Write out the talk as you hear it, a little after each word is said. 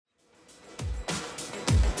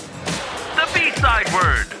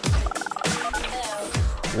Word.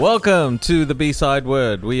 Welcome to the B-Side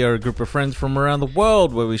Word. We are a group of friends from around the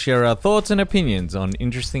world where we share our thoughts and opinions on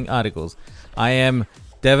interesting articles. I am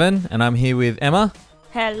Devon, and I'm here with Emma.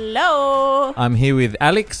 Hello. I'm here with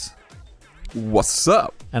Alex. What's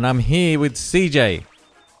up? And I'm here with CJ.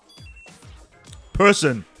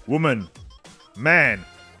 Person, woman, man,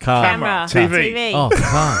 Car. Camera. TV. Oh,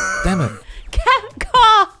 car. Damn it.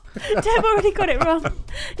 Car. Deb already got it wrong.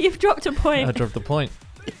 You've dropped a point. I dropped the point.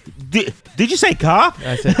 Did you say car?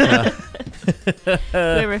 I said car.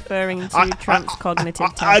 We're referring to Trump's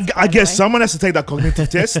cognitive test. I guess someone has to take that cognitive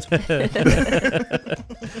test.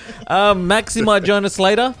 Maxie might join us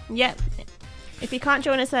later. Yep. If he can't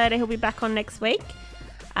join us later, he'll be back on next week.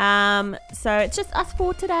 So it's just us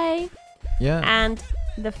four today. Yeah. And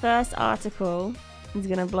the first article is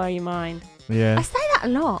going to blow your mind. Yeah. I say that a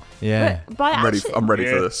lot. Yeah. But I'm ready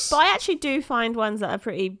for this. But I actually do find ones that are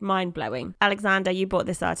pretty mind-blowing. Alexander, you bought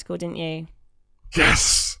this article, didn't you?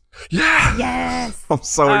 Yes! Yeah! Yes! I'm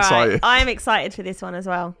so excited. I'm excited for this one as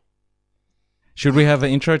well. Should we have an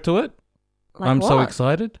intro to it? Like I'm so what?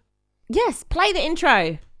 excited. Yes, play the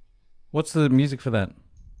intro. What's the music for that?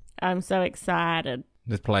 I'm so excited.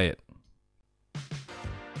 Let's play it.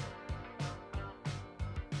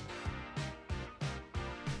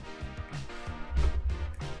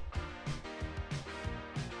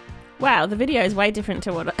 Wow, the video is way different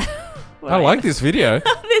to what I like this video.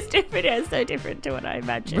 This video is so different to what I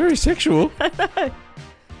imagined. Very sexual.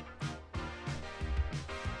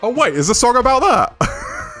 Oh, wait, is the song about that?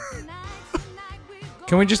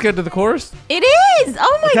 Can we just get to the chorus? It is!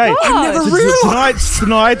 Oh my Okay, god!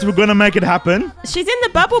 Tonight we're gonna make it happen. She's in the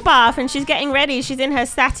bubble bath and she's getting ready. She's in her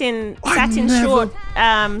satin short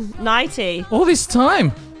nightie. All this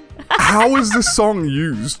time. How is this song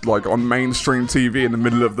used, like, on mainstream TV in the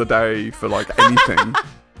middle of the day for, like, anything?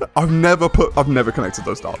 I've never connected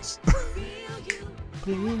those dots.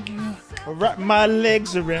 I'll wrap my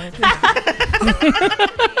legs around you.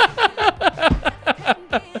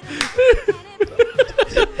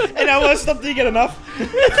 And I won't stop thinking enough.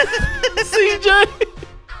 CJ.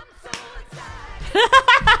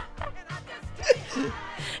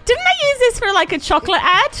 Didn't they use this for like a chocolate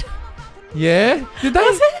ad? Yeah. Did they?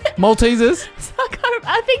 Was it? Maltesers.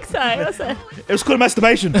 I think so. Was it? It was called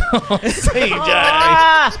masturbation. CJ.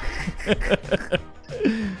 Ah!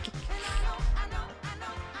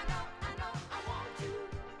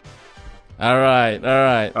 All right.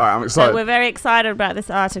 Alright, I'm So excited. we're very excited about this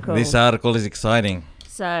article. This article is exciting.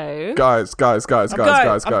 So Guys. I'm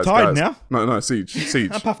tired now. No, Siege.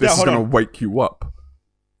 I'm puffed This out, is hold going to on. wake you up.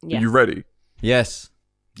 yeah. Are you ready? Yes.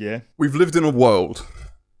 Yeah. We've lived in a world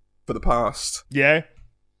for the past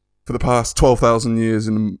 12,000 years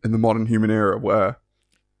in the modern human era where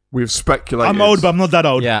we've speculated. I'm old, but I'm not that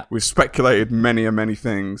old. Yeah. We've speculated many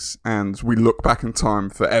things, and we look back in time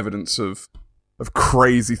for evidence of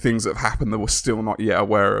crazy things that have happened that we're still not yet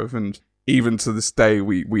aware of. And even to this day,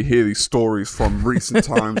 we hear these stories from recent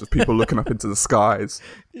times of people looking up into the skies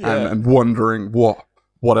and wondering what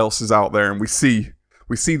else is out there. And we see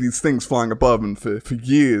these things flying above, and for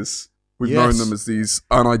years we've known them as these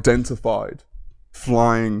unidentified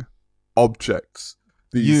flying objects.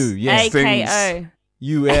 These things, AKO.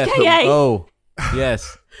 UFO.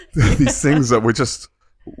 Yes. these things that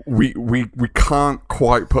we can't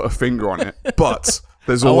quite put a finger on it, but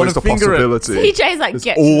there's always the possibility. CJ's like, There's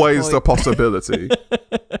get to the always point. the possibility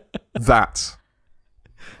that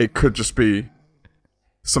it could just be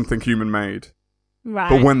something human made. Right.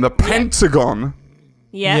 But when the Pentagon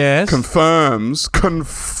Yeah. Yes. confirms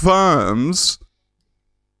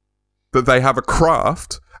that they have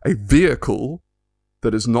a vehicle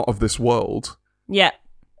that is not of this world, Yeah.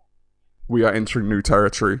 we are entering new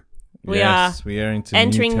territory. We Yes, are we are into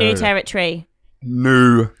entering new territory. territory.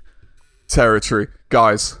 New territory.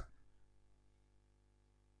 Guys,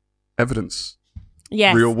 evidence.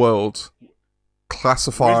 Yes. Real world. Where's the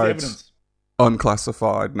Classified. evidence?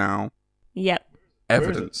 Unclassified now. Yep.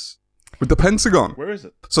 Evidence. With the Pentagon. Where is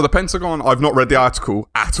it? So the Pentagon, I've not read the article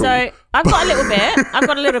at all. So I've got a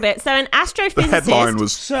little bit. So an The headline astrophysicist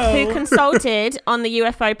was... who consulted on the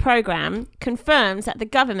UFO program confirms that the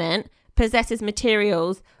government possesses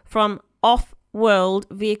materials from off-world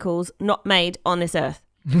vehicles not made on this earth.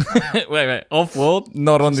 wait. Off-world?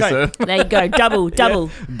 Not on this Say- earth. There you go. Double.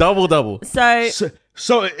 Double. So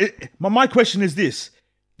My question is this.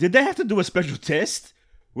 Did they have to do a special test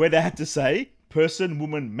where they had to say person,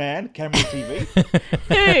 woman, man, camera, TV?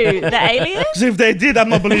 who? The alien? Because if they did, I'm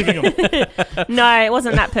not believing them. No, it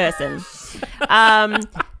wasn't that person.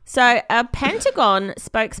 So a Pentagon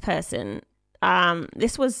spokesperson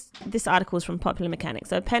this article is from Popular Mechanics.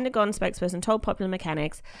 So a Pentagon spokesperson told Popular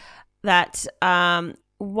Mechanics that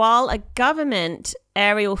while a government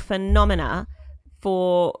aerial phenomena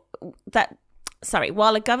while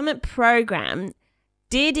a government program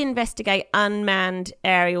did investigate unmanned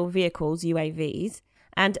aerial vehicles, UAVs,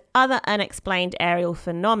 and other unexplained aerial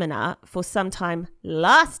phenomena for some time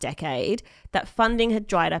last decade, that funding had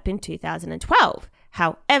dried up in 2012.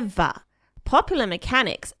 However, Popular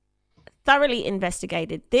Mechanics thoroughly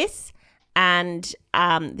investigated this and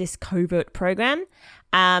this covert program,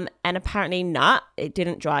 and apparently not, it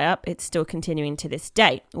didn't dry up. It's still continuing to this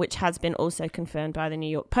day, which has been also confirmed by the New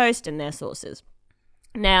York Post and their sources.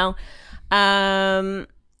 Now,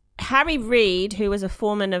 Harry Reid, who was a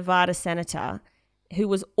former Nevada senator, who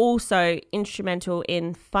was also instrumental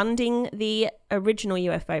in funding the original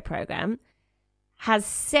UFO program, has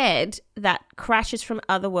said that crashes from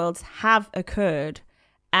other worlds have occurred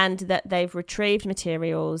and that they've retrieved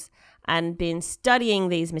materials and been studying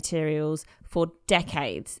these materials for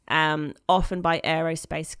decades, often by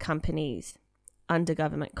aerospace companies under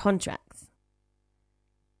government contracts.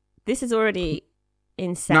 This is already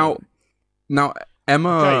insane. Now, Emma...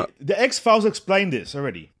 Okay, the X-Files explained this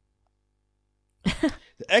already. The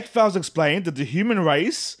X-Files explained that the human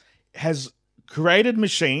race has created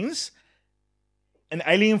machines in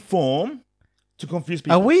alien form to confuse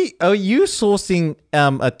people. Are you sourcing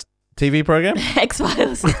a TV program?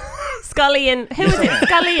 X-Files. Scully and... Who is it?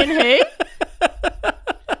 Scully and who?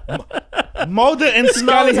 Mulder and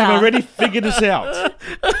Scully have already figured this out.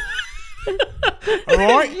 All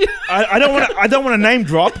right, I don't want to name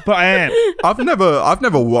drop, but I am. I've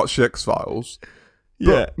never watched X-Files.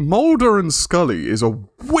 Yeah, Mulder and Scully is a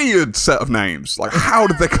weird set of names. Like, how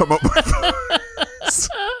did they come up with this?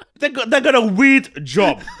 They got a weird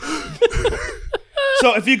job.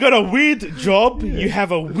 So if you got a weird job, you have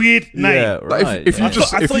a weird name. Yeah, right. Like if you just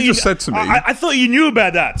said to me, I thought you knew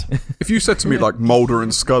about that. If you said to me like Mulder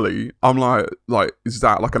and Scully, I'm like, is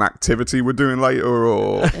that like an activity we're doing later,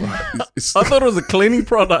 or? I thought it was a cleaning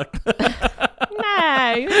product. No,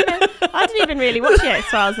 I didn't even really watch the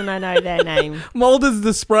X-Files and I know their name. Mulder's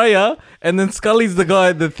the sprayer, and then Scully's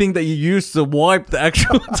the thing that you use to wipe the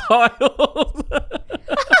actual tiles.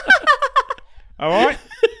 All right.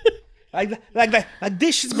 Like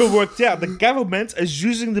this shit's been worked out. The government is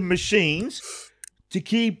using the machines to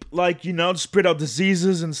keep, spread out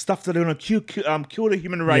diseases and stuff that are going to kill the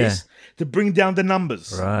human race, to bring down the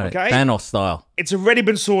numbers. Right. Okay? Thanos style. It's already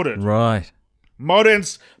been sorted. Right. Mulder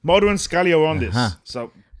and Scully are on this.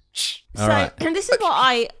 So, All right. And this is what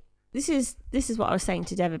I was saying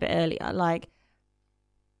to Dev a bit earlier. Like,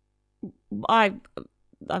 I've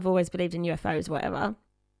always believed in UFOs, whatever.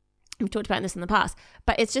 We've talked about this in the past,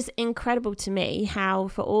 but it's just incredible to me how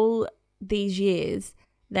for all these years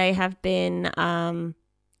they have been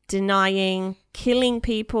denying, killing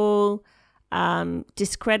people,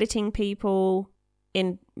 discrediting people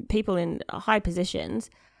in high positions,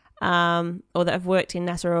 or that have worked in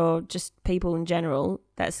NASA, or just people in general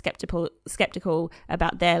that are skeptical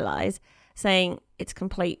about their lies, saying it's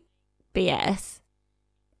complete BS,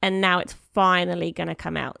 and now it's finally going to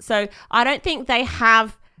come out. So I don't think they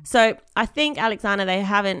have. So I think, Alexander, they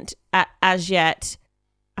haven't as yet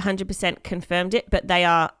 100% confirmed it, but they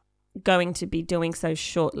are going to be doing so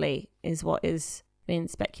shortly, is what is being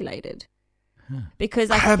speculated. Because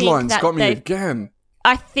I headlines think that got me again.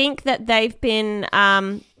 I think that they've been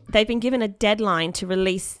given a deadline to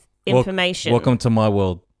release information. Welcome to my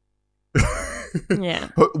world. Yeah.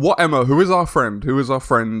 What, Emma? Who is our friend? Who is our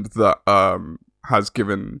friend that has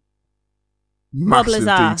given massive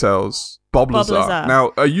details? Bob Lazar.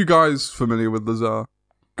 Now, are you guys familiar with Lazar?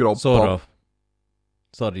 Good old Sort Bob. of.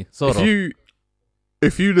 Sort of.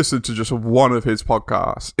 If you listen to just one of his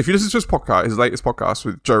podcasts, his latest podcast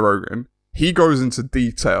with Joe Rogan, he goes into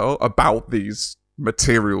detail about these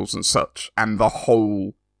materials and such, and the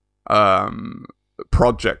whole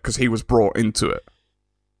project, because he was brought into it.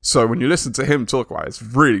 So when you listen to him talk about it, it's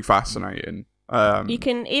really fascinating. You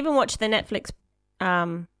can even watch the Netflix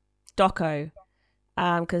doco,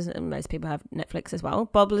 because most people have Netflix as well.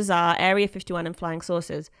 Bob Lazar, Area 51 and Flying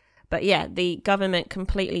Saucers. But yeah, the government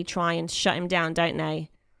completely try and shut him down, don't they?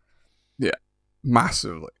 Yeah,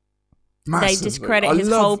 massively. They discredit his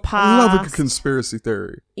whole past. I love a conspiracy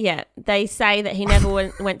theory. Yeah, they say that he never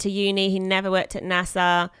went to uni, he never worked at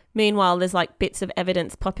NASA. Meanwhile, there's like bits of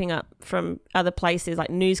evidence popping up from other places, like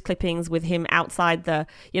news clippings with him outside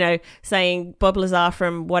saying Bob Lazar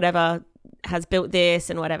from whatever has built this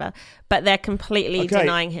and whatever. But they're completely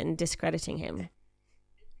denying him and discrediting him.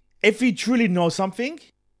 If he truly knows something,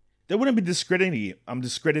 They wouldn't be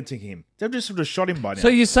discrediting him. They just would have shot him by now. So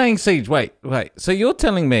you're saying, Siege, wait. So you're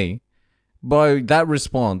telling me by that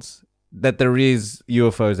response that there is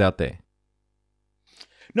UFOs out there?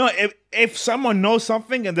 No, if someone knows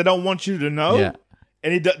something and they don't want you to know,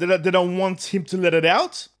 and they don't want him to let it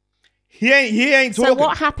out, he ain't talking. So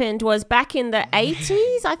what happened was back in the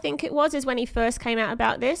 80s, I think it was, is when he first came out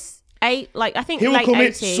about this. I think he late will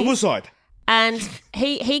commit 80s. suicide. And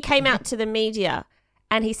he came out to the media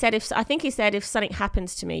and he said, if something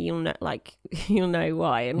happens to me, you'll know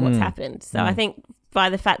why and what's happened. So I think by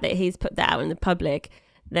the fact that he's put that out in the public,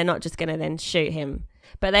 they're not just going to then shoot him.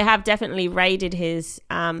 But they have definitely raided his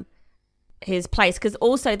place, because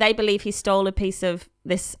also they believe he stole a piece of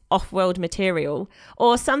this off-world material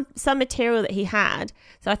or some material that he had.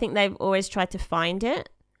 So I think they've always tried to find it.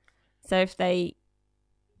 So if they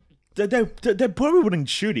probably wouldn't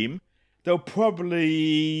shoot him. He'll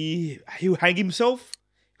hang himself.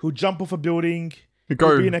 He'll jump off a building.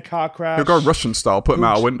 He'll be in a car crash. He'll go Russian style, put him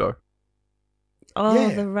out a window. Oh,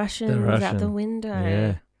 Yeah. The Russians out the window.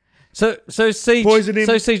 Yeah. So Siege. Poison him.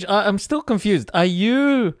 So Siege, I'm still confused.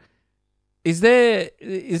 Is there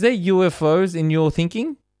UFOs in your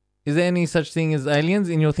thinking? Is there any such thing as aliens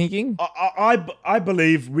in your thinking? I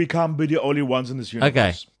believe we can't be the only ones in this universe.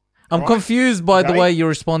 Okay. I'm confused by the way you're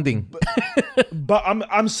responding. But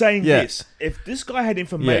I'm saying this. If this guy had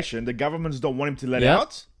information the governments don't want him to let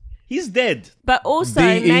out, he's dead. But also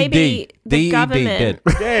DED. maybe the DED, government, dead.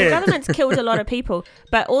 the government's killed a lot of people.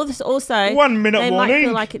 But also 1 minute they warning. might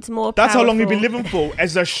feel like it's more That's powerful. how long he's been living for,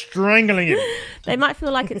 as they're strangling him. They might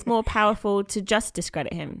feel like it's more powerful to just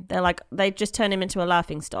discredit him. They just turn him into a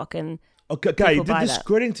laughing stock and Okay, people buy that.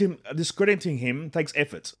 discrediting him takes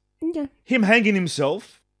effort. Yeah. Him hanging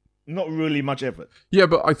himself, not really much effort. Yeah,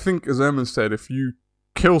 but I think, as Eamon said, if you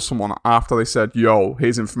kill someone after they said, yo,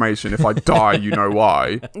 here's information, if I die, you know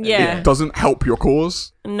why, Yeah. it doesn't help your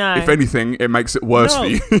cause. No. If anything, it makes it worse No. for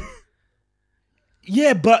you.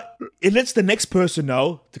 Yeah, but it lets the next person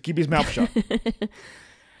know to keep his mouth shut.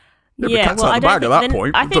 Yeah, but cat's out the bag at that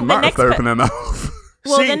point. It doesn't matter if they open their mouth.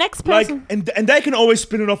 Well, See, the next person... and they can always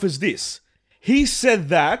spin it off as this. He said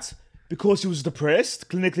that because he was depressed,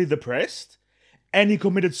 clinically depressed, and he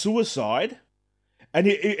committed suicide, and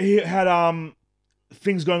he had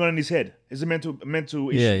things going on in his head. It's a mental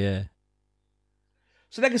issue. Yeah.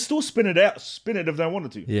 So they can still spin it if they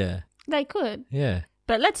wanted to. Yeah. They could. Yeah.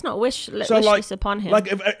 But let's not wish So this upon him. Like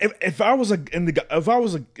if I was in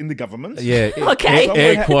the government, Yeah. Okay.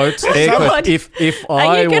 Air quotes. If Are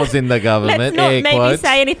I you gonna- was in the government, let's not air maybe quotes.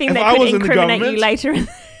 say anything If that I could was in the incriminate you government- later.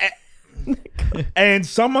 and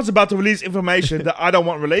someone's about to release information that I don't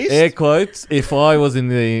want released, Air quotes. If I was in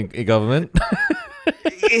the government.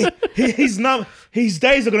 his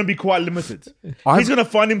days are going to be quite limited. He's going to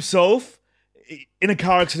find himself in a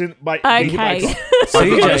car accident by being hit by a Okay.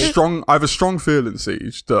 car. I have a strong feeling,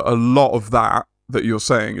 Siege, that a lot of that you're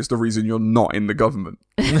saying is the reason you're not in the government.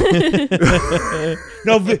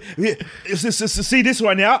 No, see this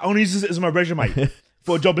right now. I want to use this as my resume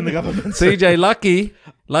for a job in the government. CJ,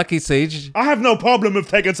 lucky Siege. I have no problem with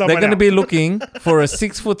taking someone. They're going to out. be looking for a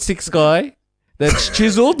 6'6" guy that's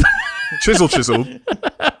chiseled Chiseled.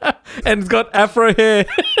 and it's got afro hair.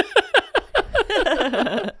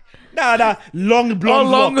 Nah, long blonde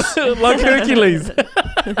long, locks. like Hercules.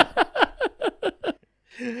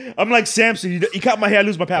 I'm like Samson. You cut my hair, I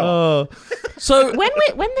lose my power. Oh, so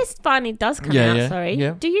when this finally does come Yeah, out,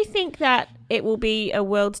 yeah. do you think that it will be a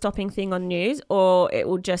world-stopping thing on news, or it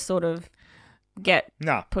will just sort of get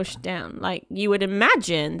Nah. pushed down? Like, you would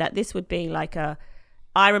imagine that this would be like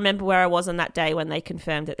I remember where I was on that day when they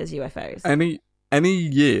confirmed that there's UFOs. Any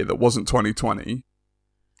year that wasn't 2020,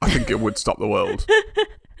 I think it would stop the world.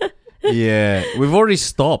 yeah, we've already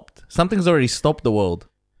stopped. Something's already stopped the world.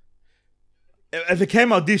 If it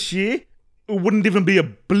came out this year, it wouldn't even be a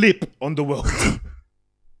blip on the world.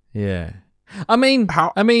 Yeah. I mean,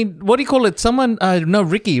 what do you call it? Someone,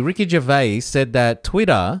 Ricky Gervais said that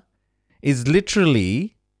Twitter is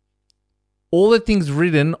all the things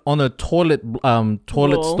written on a toilet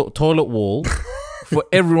wall for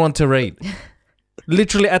everyone to read.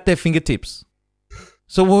 Literally at their fingertips.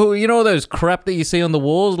 So, you know those crap that you see on the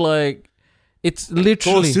walls? Like, it's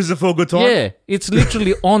literally... Yeah, it's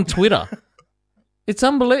literally on Twitter. It's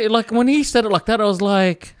unbelievable. Like, when he said it like that, I was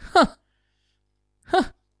like, huh.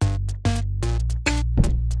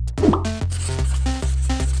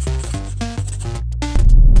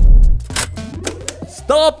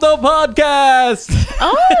 Stop the podcast!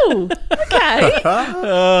 Oh, okay.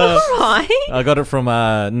 All right. I got it from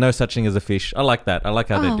No Such Thing as a Fish. I like that. I like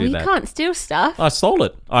how they do you that. can't steal stuff. I stole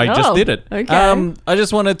it. I just did it. okay. I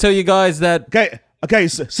just want to tell you guys that... Okay, Okay,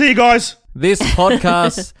 so see you guys. This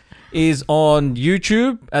podcast is on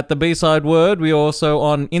YouTube at The B-Side Word. We're also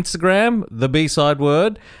on Instagram, The B-Side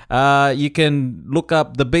Word. You can look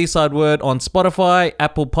up The B-Side Word on Spotify,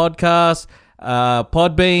 Apple Podcasts,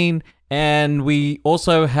 Podbean, and we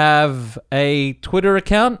also have a Twitter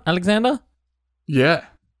account, Alexander? Yeah.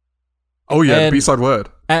 Oh, yeah, The B-Side Word.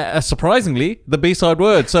 Surprisingly, The B-Side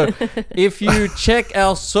Word. So if you check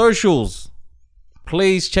our socials,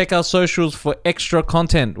 please check our socials for extra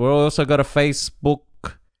content. We've also got a Facebook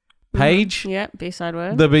page. Yeah, B-Side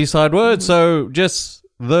Word. The B-Side Word. So just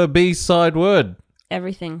The B-Side Word.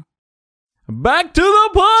 Everything. Back to the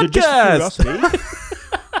podcast. Just for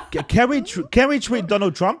curiosity, can we tweet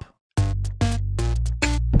Donald Trump?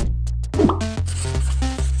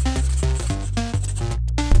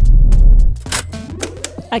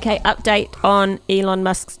 Okay, update on Elon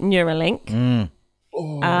Musk's Neuralink,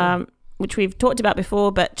 which we've talked about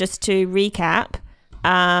before, but just to recap,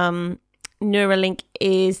 Neuralink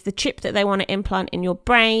is the chip that they want to implant in your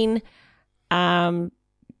brain,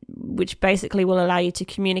 which basically will allow you to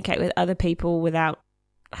communicate with other people without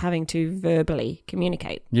having to verbally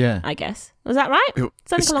communicate. Yeah. I guess. Was that right?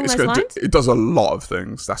 Something along those lines? It does a lot of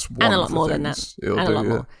things. That's one and a of lot the more things than that. it'll And do, a lot yeah.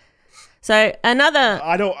 more. So another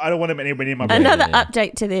I don't want him anywhere near my brain. Another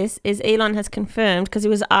update to this is Elon has confirmed, because he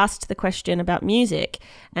was asked the question about music,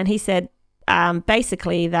 and he said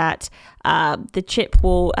basically that the chip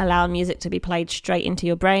will allow music to be played straight into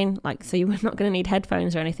your brain, like, so you're not going to need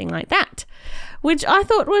headphones or anything like that, which I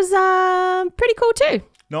thought was pretty cool too.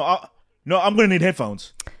 No, I'm going to need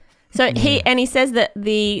headphones. So he says that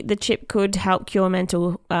the chip could help cure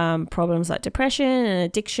mental problems like depression and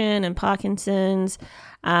addiction and Parkinson's.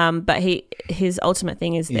 But his ultimate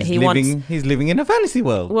thing is that he's living in a fantasy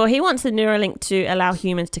world. Well, he wants the Neuralink to allow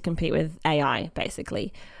humans to compete with AI,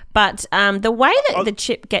 basically. But the way that the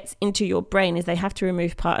chip gets into your brain is they have to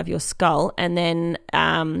remove part of your skull, and then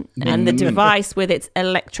and the device with its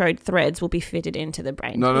electrode threads will be fitted into the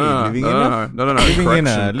brain. No.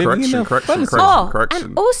 Correction.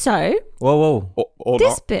 And also, whoa, or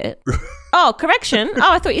this not. bit. Oh, correction.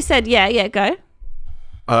 Oh, I thought you said yeah. Go.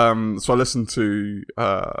 So I listened to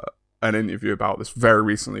an interview about this very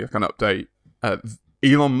recently, like an update.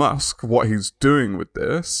 Elon Musk, what he's doing with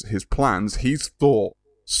this, his plans, he's thought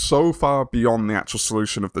so far beyond the actual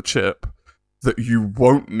solution of the chip that you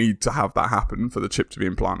won't need to have that happen for the chip to be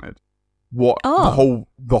implanted.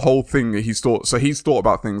 The whole thing that he's thought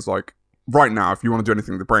about things like, right now, if you want to do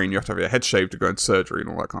anything with the brain, you have to have your head shaved to go into surgery and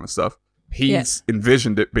all that kind of stuff. He's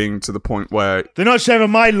envisioned it being to the point where they're not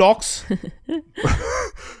shaving my locks.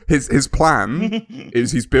 his plan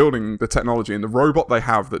is he's building the technology, and the robot they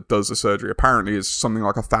have that does the surgery apparently is something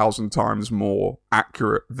like 1,000 times more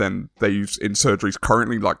accurate than they use in surgeries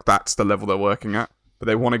currently. Like, that's the level they're working at. But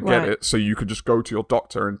they want to get it so you could just go to your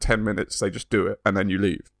doctor in 10 minutes, they just do it, and then you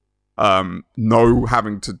leave. No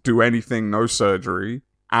having to do anything, no surgery.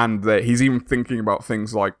 And he's even thinking about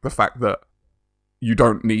things like the fact that you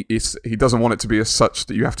don't need, he doesn't want it to be as such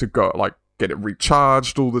that you have to go, like, get it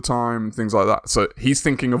recharged all the time, things like that. So he's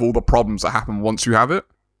thinking of all the problems that happen once you have it,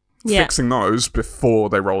 fixing those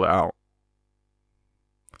before they roll it out.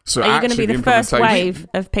 So are you going to be the first wave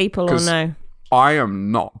of people or no? I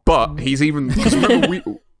am not, but he's even, because remember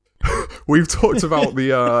we've talked about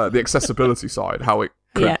the accessibility side, how it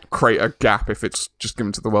could create a gap if it's just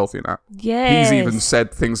given to the wealthy and that. Yes. He's even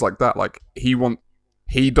said things like that, like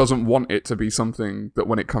he doesn't want it to be something that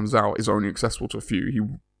when it comes out is only accessible to a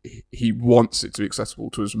few. He wants it to be accessible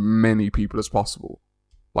to as many people as possible.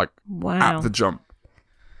 Like, at the jump.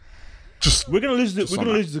 We're gonna lose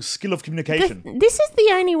the skill of communication. This is the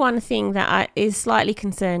only one thing that is slightly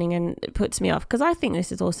concerning and it puts me off, because I think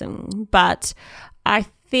this is awesome, but I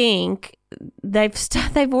think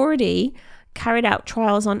they've already carried out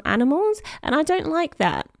trials on animals, and I don't like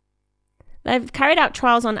that. They've carried out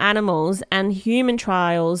trials on animals, and human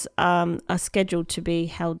trials are scheduled to be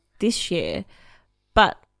held this year.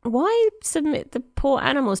 But why submit the poor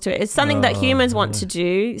animals to it? It's something that humans want to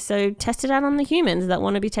do, so test it out on the humans that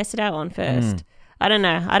want to be tested out on first. I don't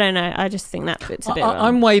know. I just think that fits a bit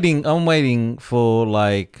wrong. I'm waiting for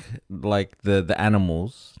like the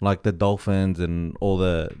animals, like the dolphins and all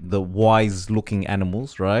the wise looking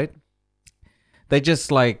animals, right? They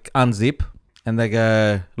just like unzip and they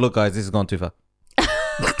go, "Look, guys, this has gone too far.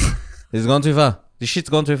 This has gone too far. This shit's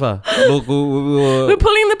gone too far. Look, we're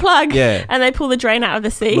pulling the plug." Yeah. And they pull the drain out of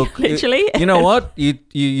the sea, look, literally. You know what?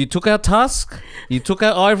 You took our tusk, you took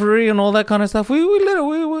our ivory and all that kind of stuff. We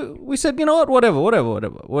said, you know what? Whatever.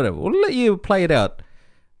 We'll let you play it out.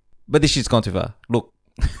 But this shit's gone too far. Look.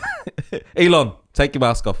 Elon, take your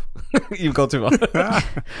mask off. You've got too much.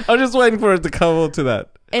 I'm just waiting for it to come on to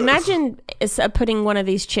that. Imagine putting one of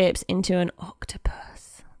these chips into an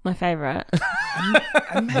octopus. My favourite.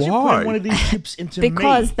 Imagine Why? putting one of these chips into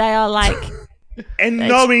Because me. they are like... And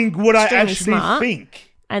knowing what I extremely actually smart.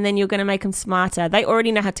 think. And then you're going to make them smarter. They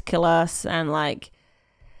already know how to kill us and like,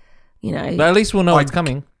 you know... But at least we'll know what's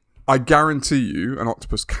coming. I guarantee you an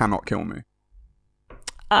octopus cannot kill me.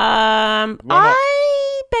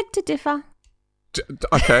 I beg to differ.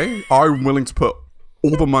 Okay, I'm willing to put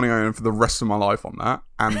all the money I earn for the rest of my life on that,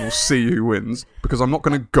 and we'll see who wins, because I'm not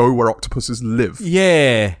going to go where octopuses live.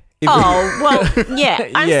 Yeah. Well, yeah.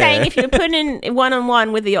 I'm Yeah. saying if you're putting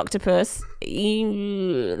one-on-one with the octopus,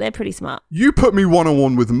 they're pretty smart. You put me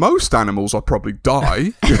one-on-one with most animals, I'd probably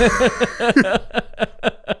die.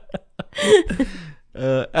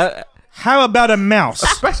 How about a mouse?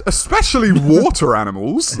 Especially water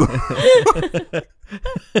animals.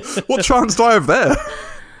 What chance do I have there?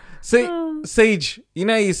 See, Siege, you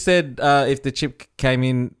know you said if the chip came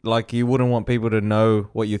in, like you wouldn't want people to know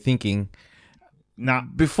what you're thinking. Nah.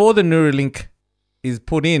 Before the Neuralink is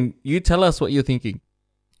put in, you tell us what you're thinking.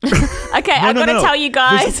 Okay, I've got to tell you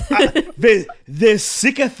guys. There's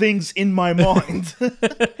sicker things in my mind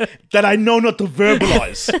that I know not to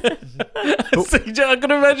verbalize. CJ, I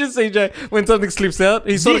can imagine CJ when something slips out,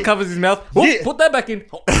 he sort of covers his mouth. Oh, Yeah. put that back in.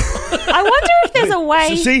 I wonder if there's a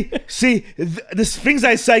way. See, these things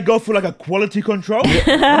I say go for like a quality control.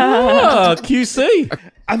 Oh, QC.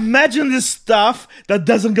 Imagine this stuff that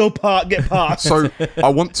doesn't get past. So I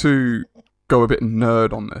want to go a bit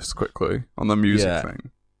nerd on this quickly, on the music thing.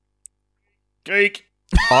 Geek.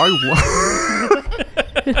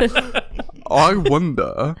 I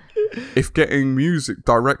wonder if getting music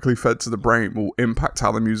directly fed to the brain will impact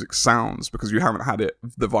how the music sounds, because you haven't had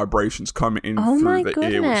the vibrations come in through the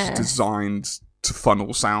ear, which is goodness. designed to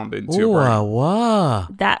funnel sound into your brain. Wow.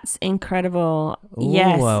 That's incredible. Ooh,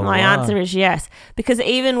 Yes, wow, my wow. answer is yes. Because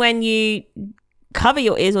even when you cover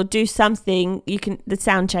your ears or do something, the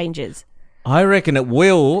sound changes. I reckon it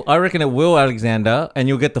will, Alexander, and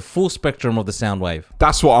you'll get the full spectrum of the sound wave.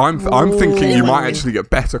 That's what I'm thinking. You might actually get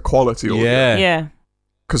better quality audio. Yeah. Yeah.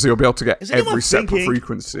 Because you'll be able to get Is anyone every separate thinking-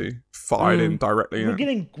 frequency fired in directly We're in.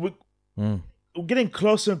 getting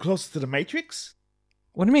closer and closer to the Matrix.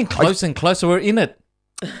 What do you mean closer and closer? We're in it.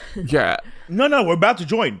 Yeah. No, we're about to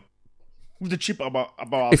join with the chip about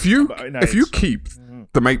If you about- keep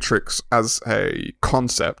the Matrix as a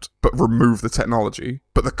concept, but remove the technology,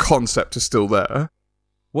 but the concept is still there,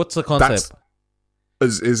 What's the concept?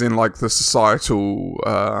 is in like the societal,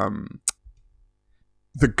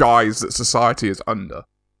 the guise that society is under.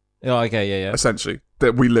 Oh, okay, yeah. Essentially,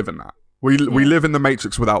 that we live in that. We live in the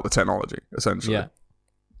Matrix without the technology. Essentially, Yeah.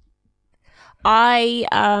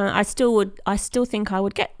 I still think I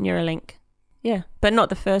would get Neuralink. Yeah, but not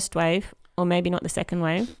the first wave, or maybe not the second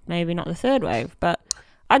wave, maybe not the third wave, but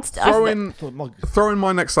throw in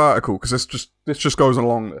my next article, because this just goes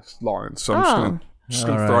along this line. So I'm just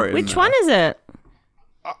gonna throw it in. Which there. one is it?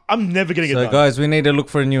 I'm never getting it So, done. guys, we need to look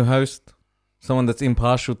for a new host. Someone that's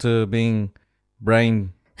impartial to being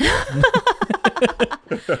brain. Dev,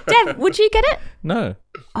 would you get it? No.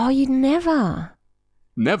 Oh, you'd never.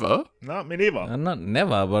 Never. No, me neither. Not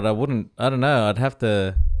never, but I wouldn't. I don't know. I'd have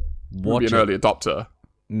to watch Be an it. early adopter.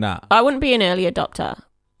 Nah. I wouldn't be an early adopter,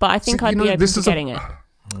 but I think See, I'd you know, be open this to is a- getting it.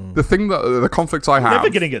 The thing that the conflict I have. Never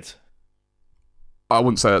getting it. I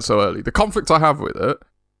wouldn't say that so early. The conflict I have with it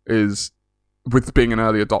is with being an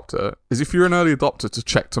early adopter is if you're an early adopter to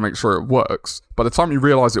check to make sure it works, by the time you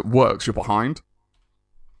realize it works, you're behind.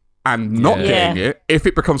 And not Yeah. getting it, if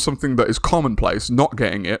it becomes something that is commonplace, not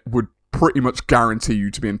getting it would pretty much guarantee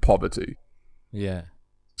you to be in poverty. Yeah.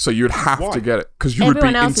 So you'd have Why? to get it because you Everyone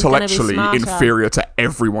would be else is gonna be intellectually smarter. inferior to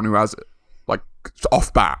everyone who has it, like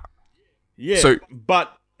off bat. Yeah, So-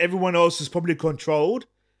 but everyone else is probably controlled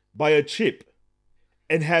by a chip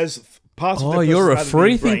and has parts of Oh, their you're a personality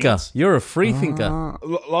free in thinker. brains, You're a free thinker.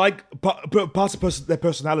 like parts of their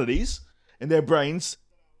personalities in their brains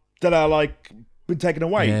that are like been taken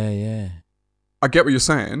away. Yeah. I get what you're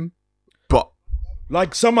saying, but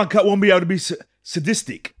Like someone won't be able to be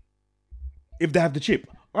sadistic if they have the chip.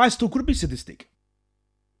 I still could be sadistic,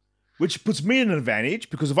 which puts me in an advantage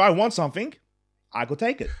because if I want something, I could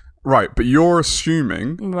take it. right. But you're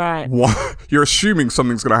assuming Right. you're assuming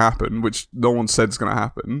something's going to happen, which no one said is going to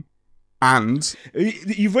happen, and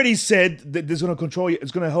You've already said that there's going to control you.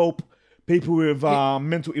 It's going to help people with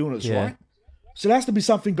mental illness, Yeah. right? So there has to be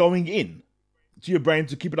something going in to your brain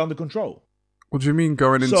to keep it under control. what do you mean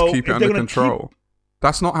going in So, to keep it if they're under gonna control?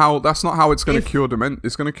 That's not how it's going to If- cure dementia.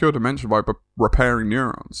 It's going to cure dementia by repairing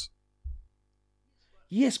neurons.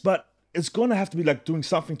 Yes, but it's going to have to be like doing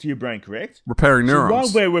something to your brain, correct? Repairing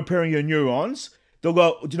neurons. So while we're repairing your neurons, they'll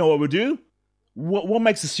go, do you know what we'll do? What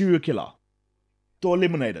makes a serial killer? They'll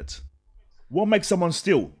eliminate it. What makes someone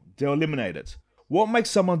steal? They'll eliminate it. What makes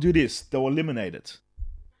someone do this? They'll eliminate it.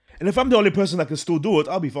 And if I'm the only person that can still do it,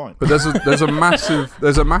 I'll be fine. But there's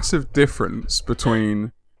a massive difference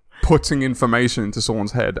between putting information into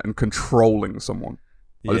someone's head and controlling someone.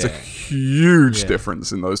 There's a huge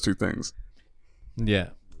difference in those two things. Yeah.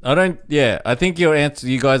 I think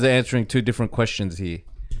you guys are answering two different questions here.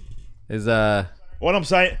 What I'm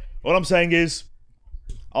saying is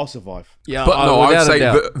I'll survive. Yeah, but no, I'd say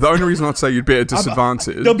the only reason I'd say you'd be at a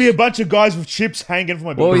disadvantage. There'll be a bunch of guys with chips hanging from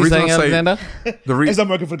my back. What were you saying, Alexander? The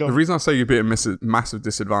reason I say you'd be at a massive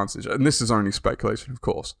disadvantage, and this is only speculation, of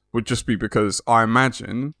course, would just be because I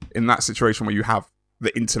imagine in that situation where you have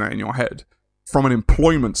the internet in your head, from an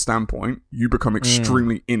employment standpoint, you become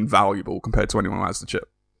extremely invaluable compared to anyone who has the chip.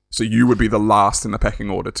 So you would be the last in the pecking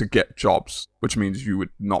order to get jobs, which means you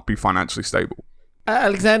would not be financially stable.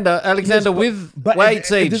 Alexander, yes, wait,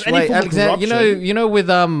 Siege, wait, Alexander, you know,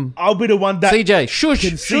 with I'll be the one that CJ, shush,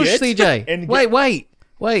 CJ,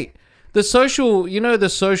 wait, the social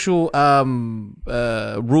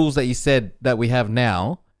rules that you said that we have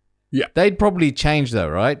now, yeah, they'd probably change though,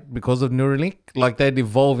 right? Because of Neuralink, like they'd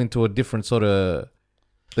evolve into a different sort of,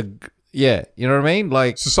 you know what I mean?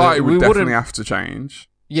 Like society would definitely have to change.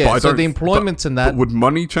 Yeah, so the employments and that. But would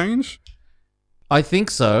money change? I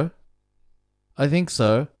think so. I think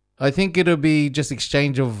it'll be just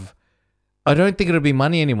exchange of. I don't think it'll be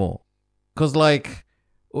money anymore, because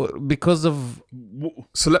of.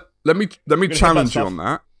 So let me challenge you on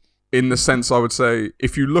that. In the sense, I would say,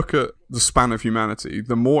 if you look at the span of humanity,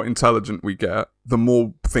 the more intelligent we get, the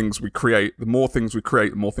more things we create. The more things we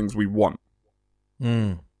create, the more things we want.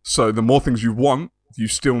 So the more things you want, you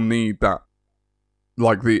still need that.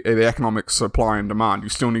 Like the economic supply and demand, you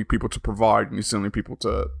still need people to provide, and you still need people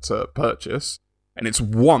to purchase. And it's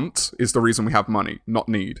want is the reason we have money, not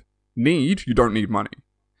need. Need, you don't need money.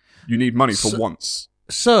 You need money for wants.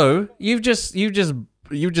 So you've just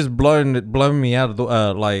blown me out of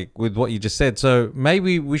the like with what you just said. So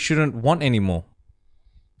maybe we shouldn't want anymore.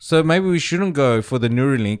 So maybe we shouldn't go for the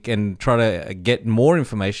Neuralink and try to get more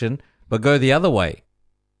information, but go the other way.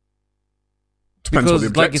 Depends what the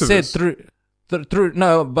objective like you said, is. Through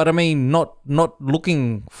no, but I mean not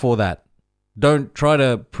looking for that. Don't try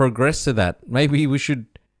to progress to that. Maybe we should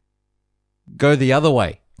go the other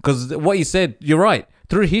way. Because what you said, you're right.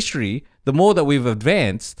 Through history, the more that we've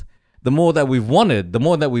advanced, the more that we've wanted, the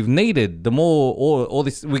more that we've needed, the more all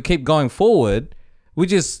this we keep going forward, we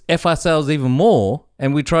just F ourselves even more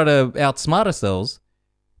and we try to outsmart ourselves.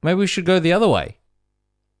 Maybe we should go the other way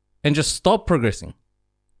and just stop progressing.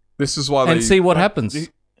 This is why and see what happens.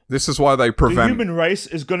 This is why they prevent... The human race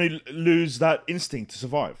is going to lose that instinct to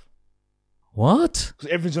survive. What?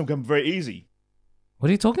 Because everything's going to become very easy. What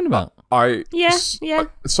are you talking about? Yeah.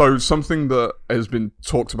 So something that has been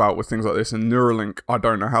talked about with things like this, and Neuralink, I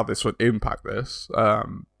don't know how this would impact this,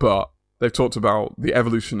 but they've talked about the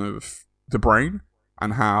evolution of the brain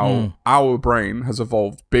and how our brain has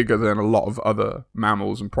evolved bigger than a lot of other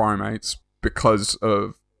mammals and primates because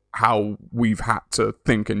of how we've had to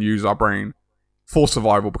think and use our brain for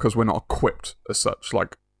survival because we're not equipped as such.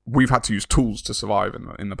 Like, we've had to use tools to survive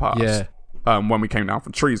in the past when we came down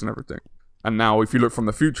from trees and everything. And now if you look from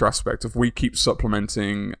the future aspect, if we keep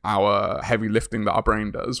supplementing our heavy lifting that our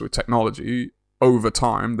brain does with technology, over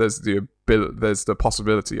time, there's the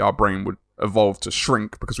possibility our brain would evolve to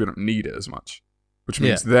shrink because we don't need it as much. Which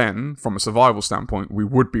means then, from a survival standpoint, we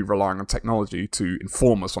would be relying on technology to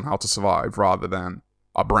inform us on how to survive rather than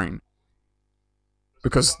our brain.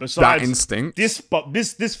 Because that instinct... This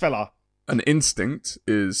fella... An instinct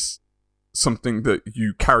is something that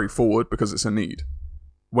you carry forward because it's a need.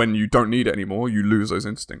 When you don't need it anymore, you lose those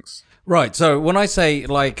instincts. Right. So when I say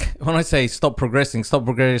stop progressing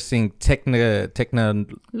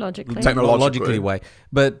technologically way,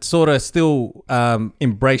 but sort of still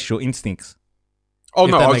embrace your instincts. Oh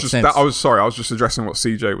no, I was just addressing what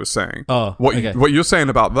CJ was saying. Oh, what you're saying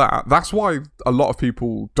about that? That's why a lot of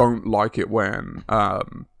people don't like it when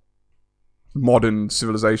modern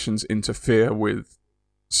civilizations interfere with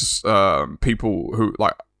people who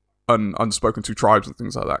like unspoken to tribes and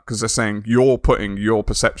things like that, because they're saying you're putting your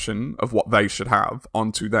perception of what they should have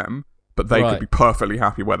onto them, but they could be perfectly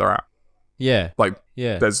happy where they're at. Yeah,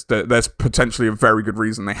 there's potentially a very good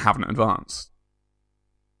reason they haven't advanced.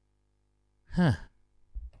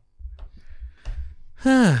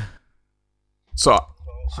 So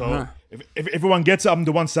if everyone gets it, I'm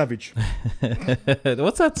the one savage.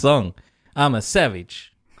 What's that song? I'm a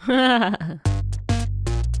savage.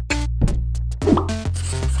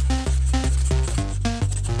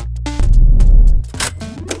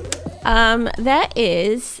 There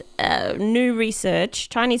is new research.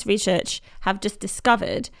 Chinese research have just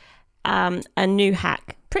discovered a new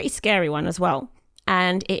hack, pretty scary one as well,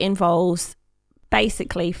 and it involves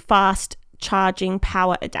basically fast charging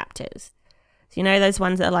power adapters. So you know those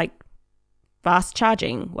ones that are like fast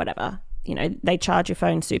charging, whatever. You know, they charge your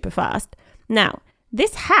phone super fast. Now,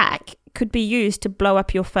 this hack could be used to blow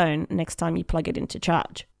up your phone next time you plug it into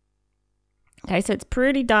charge. Okay, so it's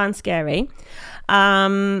pretty darn scary.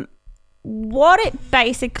 What it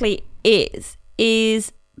basically is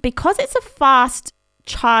because it's a fast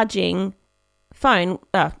charging phone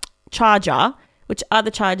charger, which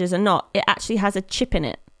other chargers are not, it actually has a chip in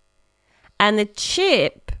it. And the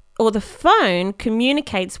chip or the phone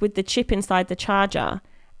communicates with the chip inside the charger,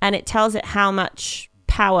 and it tells it how much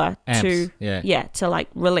power to like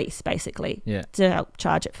release, basically, to help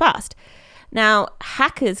charge it fast. Now,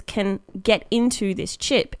 hackers can get into this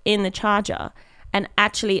chip in the charger and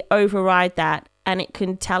actually override that, and it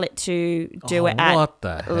can tell it to do it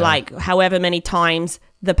at like however many times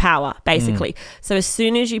the power, basically. So as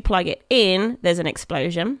soon as you plug it in, there's an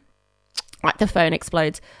explosion. Like the phone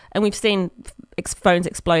explodes, and we've seen phones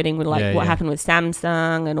exploding with what happened with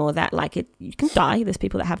Samsung and all that. Like you can die. There's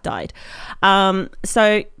people that have died.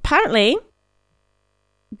 So apparently,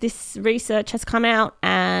 this research has come out,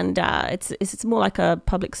 and it's more like a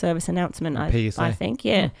public service announcement. I think,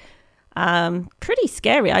 pretty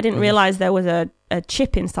scary. I didn't realize there was a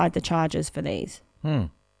chip inside the chargers for these.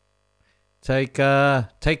 Take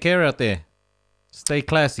care out there. Stay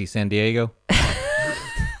classy, San Diego.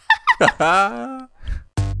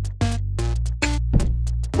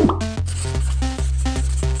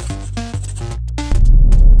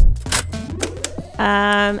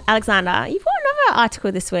 Alexander, you've got another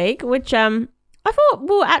article this week, which I thought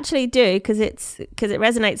we'll actually do because it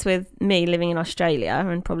resonates with me living in Australia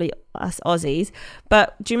and probably us Aussies.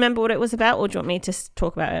 But do you remember what it was about, or do you want me to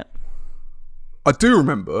talk about it? I do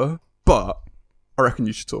remember, but I reckon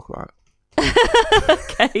you should talk about it.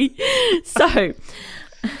 Okay, so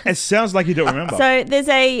it sounds like you don't remember. So there's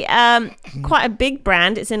a quite a big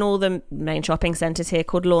brand. It's in all the main shopping centres here,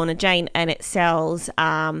 called Lorna Jane, and it sells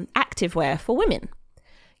activewear for women.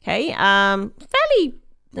 Okay,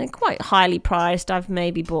 they're quite highly priced. I've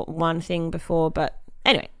maybe bought one thing before, but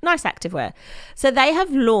anyway, nice activewear. So they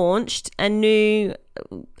have launched a new,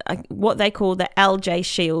 what they call the LJ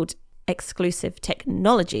Shield exclusive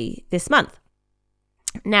technology this month.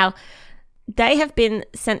 Now, they have been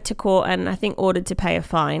sent to court and I think ordered to pay a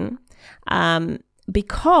fine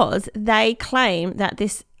because they claim that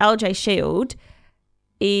this LJ Shield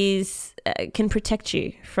can protect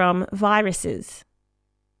you from viruses.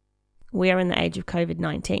 We are in the age of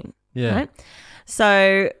COVID-19. Yeah. Right?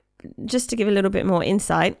 So just to give a little bit more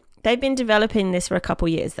insight, they've been developing this for a couple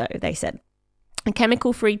years, though, they said. A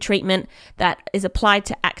chemical-free treatment that is applied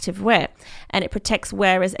to active wear, and it protects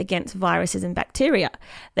wearers against viruses and bacteria.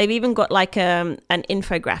 They've even got like an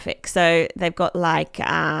infographic. So they've got like,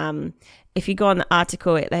 if you go on the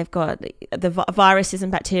article, they've got the viruses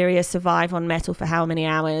and bacteria survive on metal for how many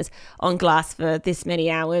hours, on glass for this many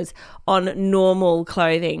hours, on normal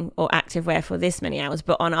clothing or active wear for this many hours,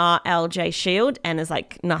 but on our LJ Shield, and there's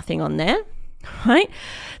like nothing on there. Right?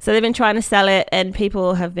 So they've been trying to sell it, and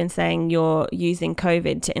people have been saying you're using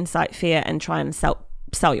COVID to incite fear and try and sell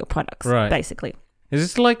your products, basically. Is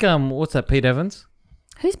this like, what's that, Pete Evans?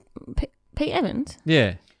 Who's Pete Evans?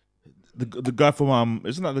 Yeah. The guy from,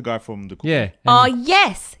 isn't that the guy from the... Yeah. Oh,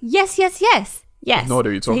 yes. Yes. No idea what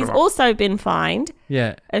you're talking He's about. also been fined.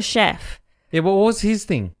 Yeah. A chef. Yeah, but what was his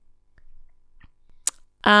thing?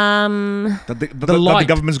 That the light. The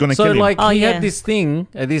government's going to kill him. So, like, he had this thing,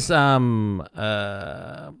 this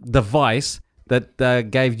device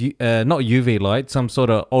that gave you, not UV light, some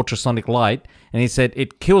sort of ultrasonic light, and he said,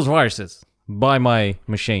 it kills viruses. Buy my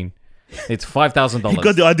machine. It's $5,000. He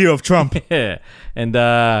got the idea of Trump. Yeah. And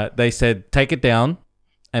they said, take it down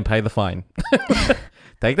and pay the fine.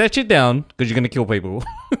 Take that shit down because you're going to kill people.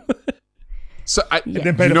 So,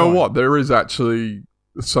 you know what? There is actually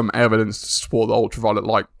some evidence to support that ultraviolet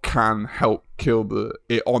light can help kill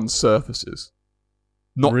it on surfaces.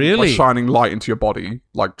 Not by shining light into your body,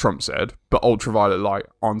 like Trump said, but ultraviolet light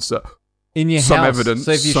on in your some house. evidence,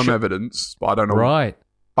 So evidence, but I don't know. Right.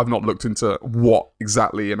 I've not looked into what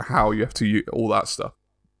exactly and how you have to use all that stuff.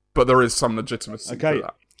 But there is some legitimacy to that.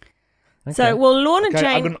 Okay. So, well, Lorna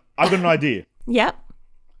Jane... I've got an idea. Yep.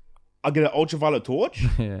 I'll get an ultraviolet torch.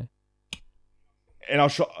 Yeah. And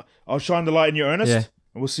I'll shine the light in your earnest. Yeah.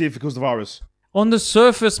 And we'll see if it kills the virus. On the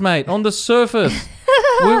surface, mate. On the surface.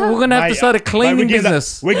 we're going to have to start a cleaning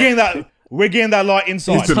business. We're getting that light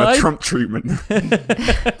inside. He's doing a Trump treatment.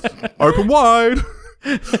 Open wide.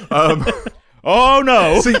 Oh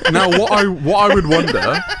no! See, now what I would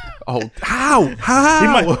wonder. Oh, how?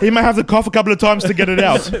 He might have to cough a couple of times to get it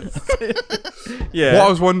out. Yeah. What I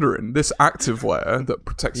was wondering, this activewear that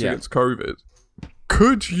protects against COVID,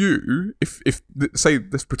 could you, if say,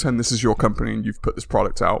 let's pretend this is your company and you've put this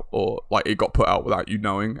product out, or like it got put out without you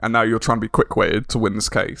knowing, and now you're trying to be quick-witted to win this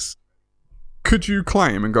case, could you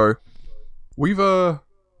claim and go, we've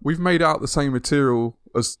made out the same material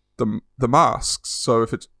as the masks, so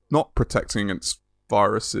if it's not protecting against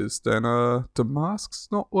viruses, then do masks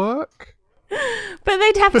not work? But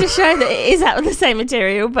they'd have to show that it is out of the same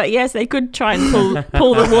material. But yes, they could try and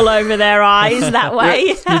pull the wool over their eyes that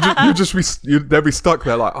way. They'd be stuck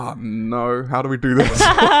there like, oh no, how do we do this?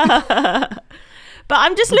 But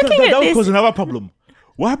I'm just looking at that would this. cause another problem.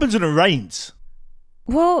 What happens when it rains?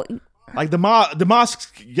 Well, Like the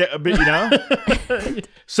masks get a bit,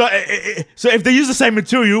 So if they use the same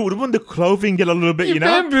material, wouldn't the clothing get a little bit, You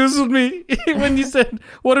bamboozled me when you said,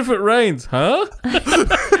 what if it rains? Huh?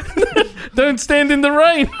 Don't stand in the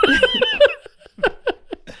rain.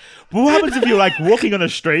 But what happens if you're like walking on a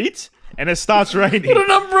street and it starts raining? Put an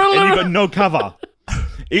umbrella and you've on. got no cover.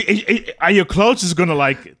 Are your clothes just gonna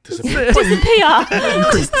like disappear? disappear,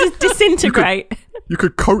 just disintegrate. You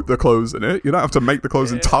could coat the clothes in it. You don't have to make the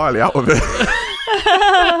clothes entirely out of it.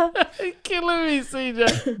 You're killing me,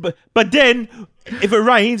 CJ. But then, if it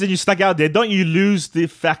rains and you're stuck out there, don't you lose the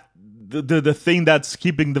thing that's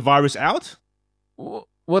keeping the virus out?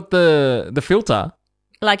 What, the filter?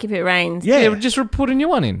 Like if it rains. Yeah. Just put a new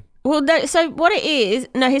one in. Well, no, so what it is?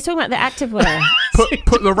 No, he's talking about the activewear.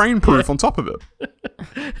 Put the rainproof on top of it.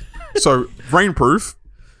 So rainproof,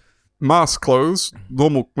 mask clothes,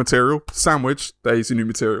 normal material, sandwich. There's your new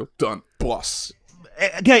material. Done. Boss.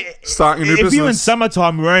 Okay. Starting a new if business. you're in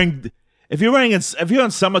summertime if you're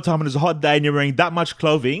in summertime and it's a hot day and you're wearing that much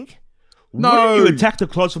clothing, wouldn't you attack the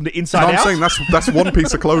clothes from the inside I'm out? saying that's one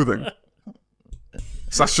piece of clothing.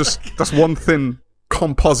 So that's one thin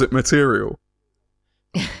composite material.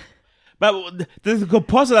 But the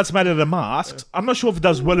composite that's made of the masks, I'm not sure if it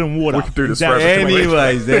does well in water. We could do this Down-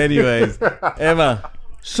 forever. Anyways. Emma,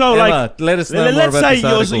 So let us know more let's about say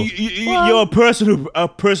this article. you're a person who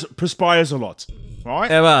perspires a lot,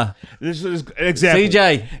 right? Emma, This is an example.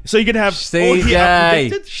 CJ, So you can have all here CJ,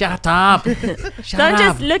 protected. shut up. So I'm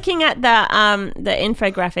just looking at the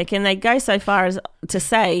infographic, and they go so far as to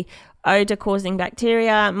say odor-causing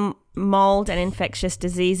bacteria, mold, and infectious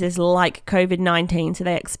diseases like COVID-19. So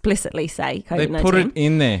they explicitly say They COVID-19 put it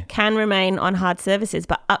in there. can remain on hard surfaces,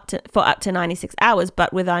 but up to 96 hours.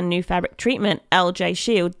 But with our new fabric treatment, LJ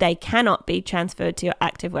Shield, they cannot be transferred to your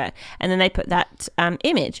activewear. And then they put that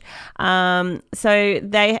image. So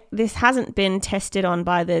this hasn't been tested on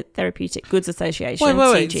by the Therapeutic Goods Association.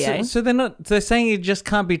 Wait. TGA. So they're saying it just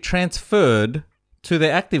can't be transferred to the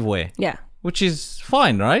activewear, Yeah. which is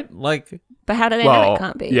fine, right? Like, But how do they know it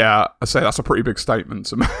can't be? Yeah, I say that's a pretty big statement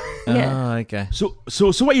to me. Yeah. okay. So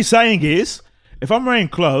what you're saying is, if I'm wearing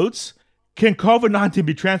clothes, can COVID-19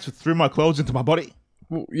 be transferred through my clothes into my body?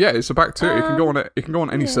 Well, yeah, it's a bacteria. It can go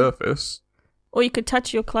on any surface. Or you could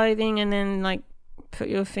touch your clothing and then like put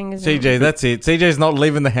your fingers CJ, that's it. CJ's not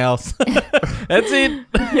leaving the house. That's it.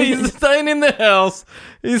 He's staying in the house.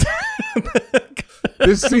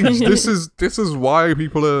 This is why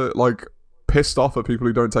people are like pissed off at people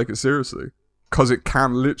who don't take it seriously, because it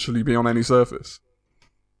can literally be on any surface.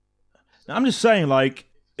 I'm just saying, like,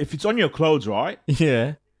 if it's on your clothes, right?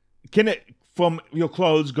 Yeah. Can it from your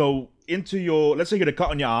clothes go into your? Let's say you get a cut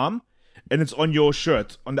on your arm, and it's on your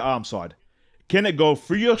shirt on the arm side. Can it go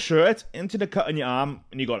through your shirt into the cut on your arm,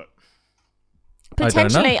 and you got it?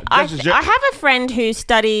 Potentially. I have a friend who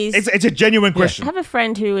studies. It's a genuine question. I have a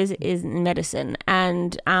friend who is in medicine,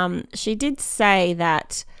 and she did say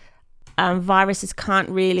that viruses can't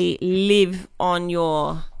really live on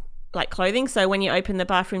your like clothing. So when you open the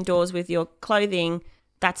bathroom doors with your clothing,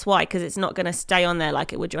 that's why, because it's not going to stay on there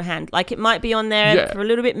like it would your hand. Like it might be on there for a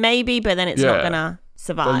little bit, maybe, but then it's not going to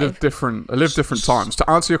survive. They live different times. To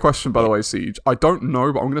answer your question, by the way, Siege, I don't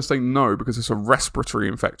know, but I'm going to say no because it's a respiratory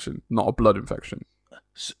infection, not a blood infection.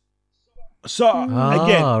 So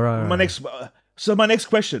again, right. my next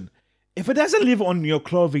question: if it doesn't live on your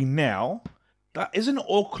clothing now, that isn't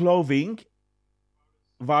all clothing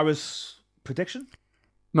virus protection?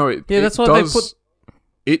 No, that's what they put.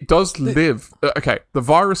 It does live. Okay, the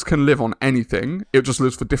virus can live on anything. It just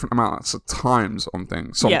lives for different amounts of times on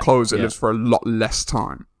things. Some clothes, it lives for a lot less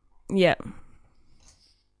time. Yeah.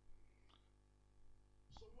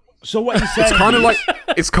 So what you're saying?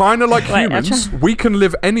 It's kind of like Wait, humans. We can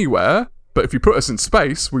live anywhere, but if you put us in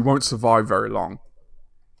space, we won't survive very long.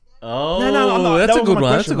 Oh, No, that's that a was good my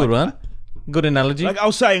one. That's a question, good like, one. Good analogy. Like I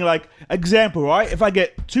was saying, like example, right? If I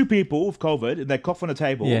get 2 people with COVID and they cough on the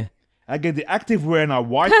table, I get the activewear and I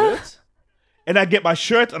wipe it, and I get my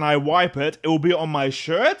shirt and I wipe it, it will be on my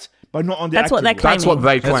shirt, but not on the That's what they're activewear. claiming. That's what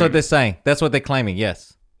they claim. That's what they're saying. That's what they're claiming.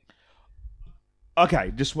 Yes.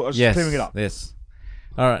 Okay, just clearing it up. Yes.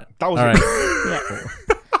 All right. That was all it.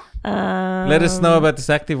 Yeah. Let us know about this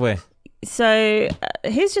activewear. So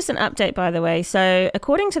here's just an update, by the way. So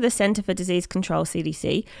according to the Center for Disease Control,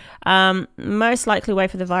 CDC, most likely way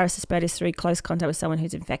for the virus to spread is through close contact with someone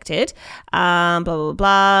who's infected. Blah, blah,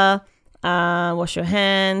 blah. Wash your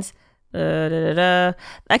hands. Okay,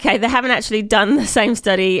 they haven't actually done the same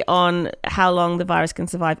study on how long the virus can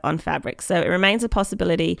survive on fabric. So it remains a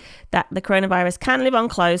possibility that the coronavirus can live on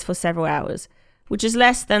clothes for several hours, which is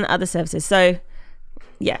less than other surfaces. So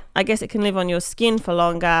yeah, I guess it can live on your skin for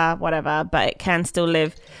longer, whatever, but it can still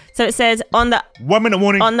live. So it says on the 1 minute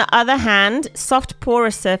warning. On the other hand, soft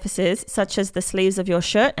porous surfaces such as the sleeves of your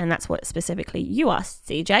shirt, and that's what specifically you asked,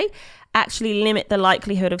 CJ, actually limit the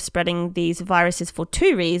likelihood of spreading these viruses for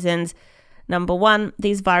 2 reasons. Number 1,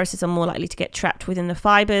 these viruses are more likely to get trapped within the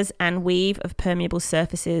fibers and weave of permeable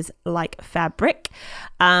surfaces like fabric,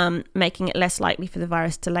 making it less likely for the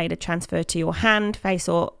virus to later transfer to your hand, face,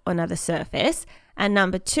 or another surface. And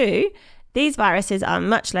number 2, these viruses are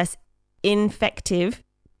much less infective,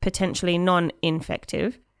 potentially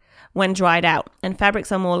non-infective, when dried out, and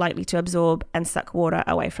fabrics are more likely to absorb and suck water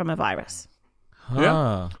away from a virus.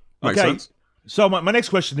 Yeah. Makes sense. So my next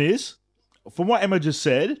question is, from what Emma just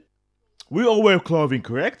said, we all wear clothing,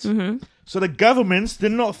 correct? Mm-hmm. So the governments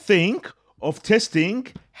did not think of testing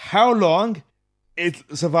how long it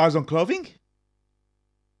survives on clothing?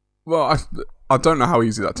 Well, I don't know how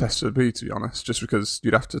easy that test would be, to be honest, just because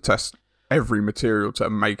you'd have to test every material to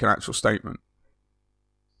make an actual statement.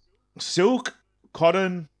 Silk,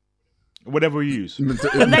 cotton, whatever we use.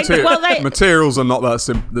 Materials are not that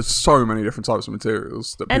simple. There's so many different types of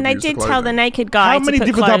materials. That And they use to did tell clothing. the naked guy How to many put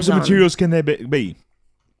different types of clothes on. materials can there be?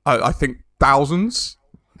 I think thousands.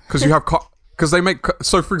 Because you have... Because they make...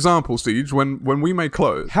 So, for example, Siege, when we make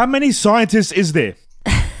clothes... How many scientists is there?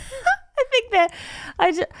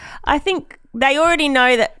 I think they already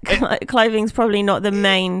know that clothing's probably not the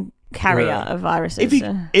main carrier of viruses.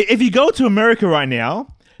 If you go to America right now,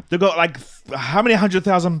 they've got like how many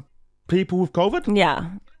 100,000 people with COVID? Yeah.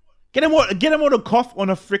 Get them all to cough on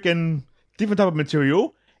a freaking different type of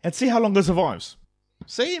material and see how long it survives.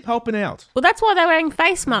 See, helping out. Well, that's why they're wearing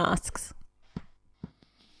face masks.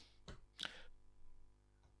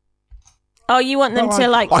 Oh, you want them to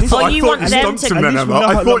like? I thought you want them stumped him to? then, Emma.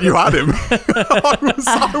 I thought you had him.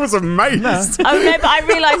 I was amazed. No. Oh no, but I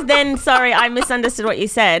realised then. Sorry, I misunderstood what you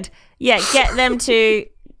said. Yeah, get them to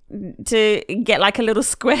get like a little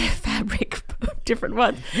square fabric, different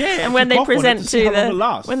ones. Yeah, and when they present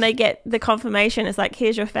when they get the confirmation, it's like,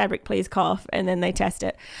 here's your fabric, please cough, and then they test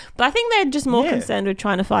it. But I think they're just more concerned with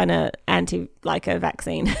trying to find a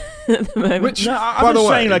vaccine at the moment. I'm just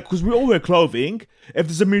saying, like, because we all wear clothing. If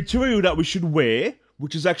there's a material that we should wear,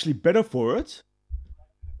 which is actually better for it,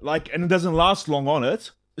 like, and it doesn't last long on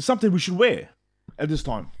it, it's something we should wear at this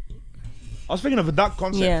time. I was thinking of that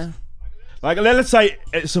concept. Yeah. Like, let's say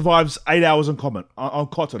it survives 8 hours on cotton,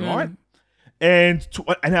 right? And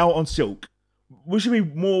an hour on silk. We should be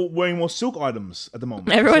wearing more silk items at the moment.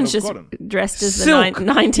 Everyone's just dressed as silk. The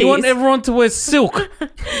 90s. You want everyone to wear silk.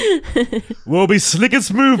 We'll be slick and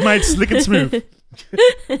smooth, mate. Slick and smooth.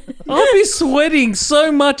 I'll be sweating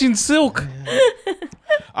so much in silk.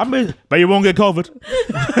 But you won't get COVID.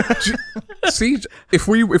 See, if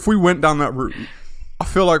we went down that route, I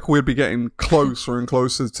feel like we'd be getting closer and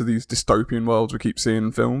closer to these dystopian worlds we keep seeing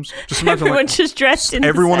in films. Just imagine, everyone's just dressed in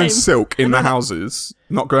everyone the in same. silk in the houses,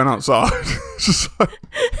 not going outside. Just like,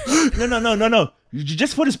 No.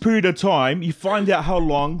 Just for this period of time, you find out how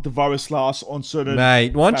long the virus lasts on certain.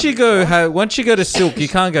 Mate, once you go to silk, you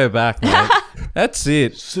can't go back, mate. That's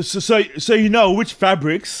it. So you know which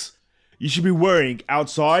fabrics you should be wearing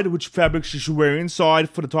outside, which fabrics you should wear inside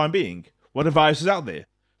for the time being. What the virus is out there.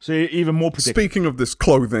 So you're even more protected. Speaking of this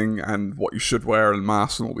clothing and what you should wear and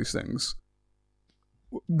masks and all these things,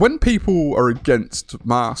 when people are against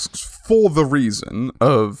masks for the reason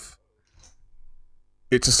of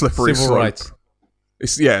it's a slippery Civil slope. rights.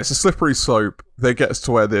 It's a slippery slope. They get us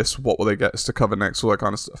to wear this. What will they get us to cover next? All that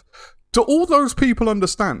kind of stuff. Do all those people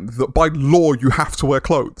understand that by law you have to wear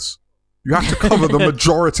clothes? You have to cover the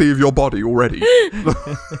majority of your body already.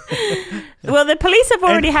 Well, the police have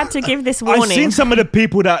already had to give this warning. I've seen some of the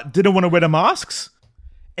people that didn't want to wear the masks.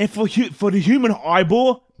 And for the human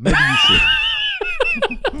eyeball, maybe you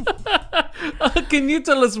should. Can you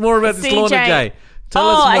tell us more about this, CJ. Lorna Jane? Tell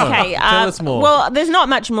us more. Okay. Tell us more. Well, there's not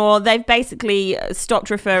much more. They've basically stopped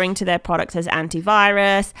referring to their products as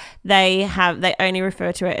antivirus. They only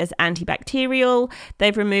refer to it as antibacterial.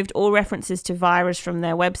 They've removed all references to virus from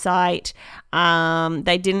their website.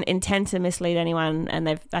 They didn't intend to mislead anyone,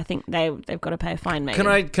 and I think they've got to pay a fine. Maybe.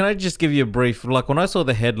 Can I just give you a brief? Like when I saw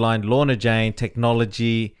the headline, Lorna Jane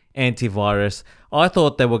technology antivirus, I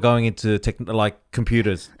thought they were going into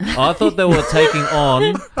computers. I thought they were taking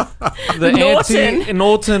on the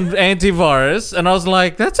Norton antivirus, and I was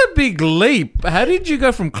like, that's a big leap. How did you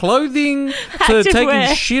go from clothing to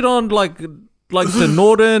taking shit on like the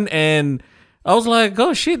Norton? And I was like,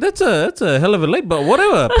 oh shit, that's a hell of a leap. But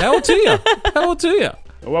whatever, power to you. Power to you.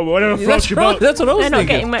 Well, whatever floats your boat. That's what I was thinking. They're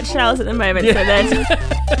not getting much sales at the moment, so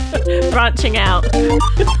they're branching out.